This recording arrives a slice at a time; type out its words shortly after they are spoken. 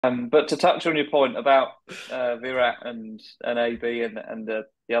But to touch on your point about Virat and AB and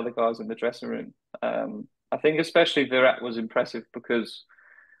the other guys in the dressing room, I think especially Virat was impressive because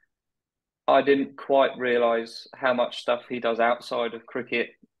I didn't quite realise how much stuff he does outside of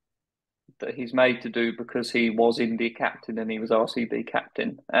cricket that he's made to do because he was India captain and he was RCB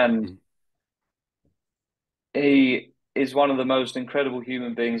captain, and Mm. he is one of the most incredible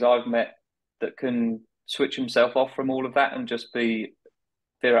human beings I've met that can switch himself off from all of that and just be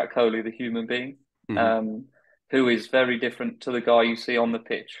Virat Kohli, the human being, Hmm. um, who is very different to the guy you see on the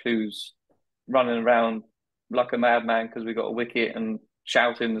pitch, who's running around like a madman because we got a wicket and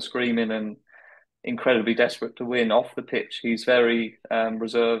shouting and screaming and incredibly desperate to win off the pitch. He's very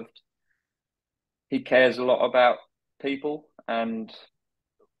reserved. He cares a lot about people and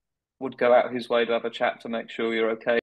would go out his way to have a chat to make sure you're okay.